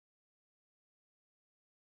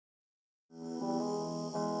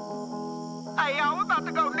Hey, y'all, we're about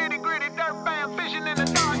to go nitty-gritty dirt band fishing in the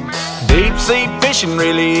dark, man. Deep sea fishing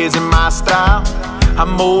really isn't my style.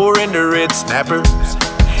 I'm more into red snappers.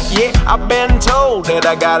 Yeah, I've been told that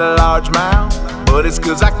I got a large mouth, but it's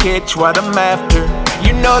cause I catch what I'm after.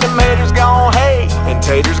 You know them haters gon' hate and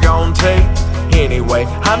taters gon' take. Anyway,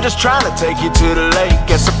 I'm just trying to take you to the lake.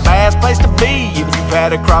 It's a fast place to be if you've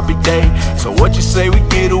had a crappie day. So what you say we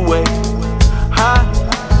get away? Huh?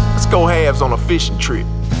 Let's go halves on a fishing trip.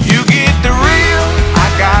 You get the reel, I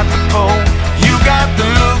got the pole. You got the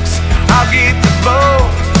looks, I'll get the bow.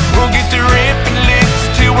 We'll get the ripping lips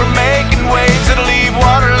till we're making waves that'll leave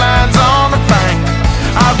water lines on the bank.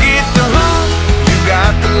 I'll get the hook, you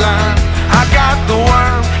got the line, I got the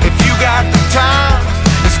worm. If you got the time,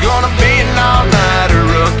 it's gonna be an all-nighter,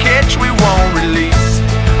 a catch we won't release.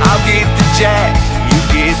 I'll get the jack, you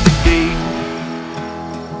get the deep.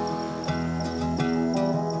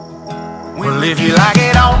 Well, if you like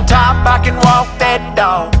it on top, I can walk that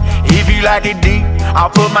dog. If you like it deep, I'll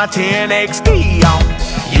put my 10XD on.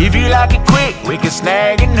 If you like it quick, we can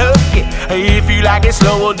snag and hook it. If you like it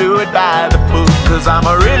slow, we'll do it by the book. Cause I'm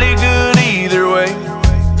a really good either way.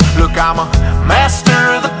 Look, I'm a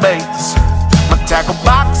master of the baits. My tackle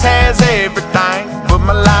box has everything, but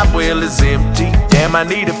my live well is empty. Damn, I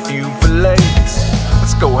need a few fillets.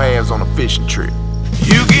 Let's go halves on a fishing trip.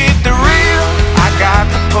 You get the reel, I got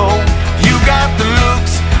the pole. You got the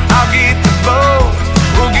looks, I'll get the bow.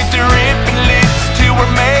 We'll get the ripping lips till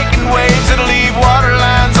we're making waves that'll leave water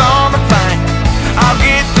lines on the bank. I'll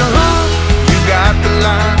get the hook, you got the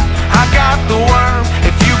line, I got the worm.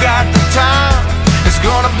 If you got the time, it's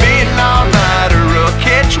gonna be an all-nighter, a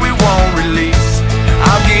catch we won't release.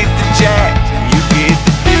 I'll get the jack, you get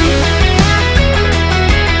the deal.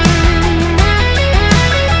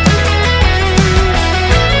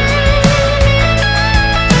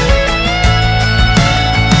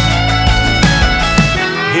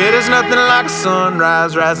 Yeah, there's nothing like a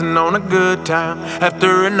sunrise rising on a good time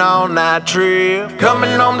after an all-night trip. Coming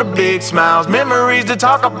home to big smiles, memories to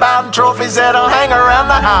talk about, and trophies that'll hang around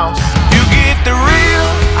the house. You get the reel,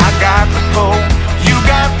 I got the pole. You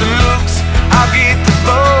got the looks, I'll get the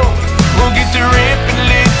bow. We'll get the ripping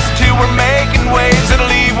lips till we're making waves that'll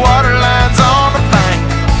leave water lines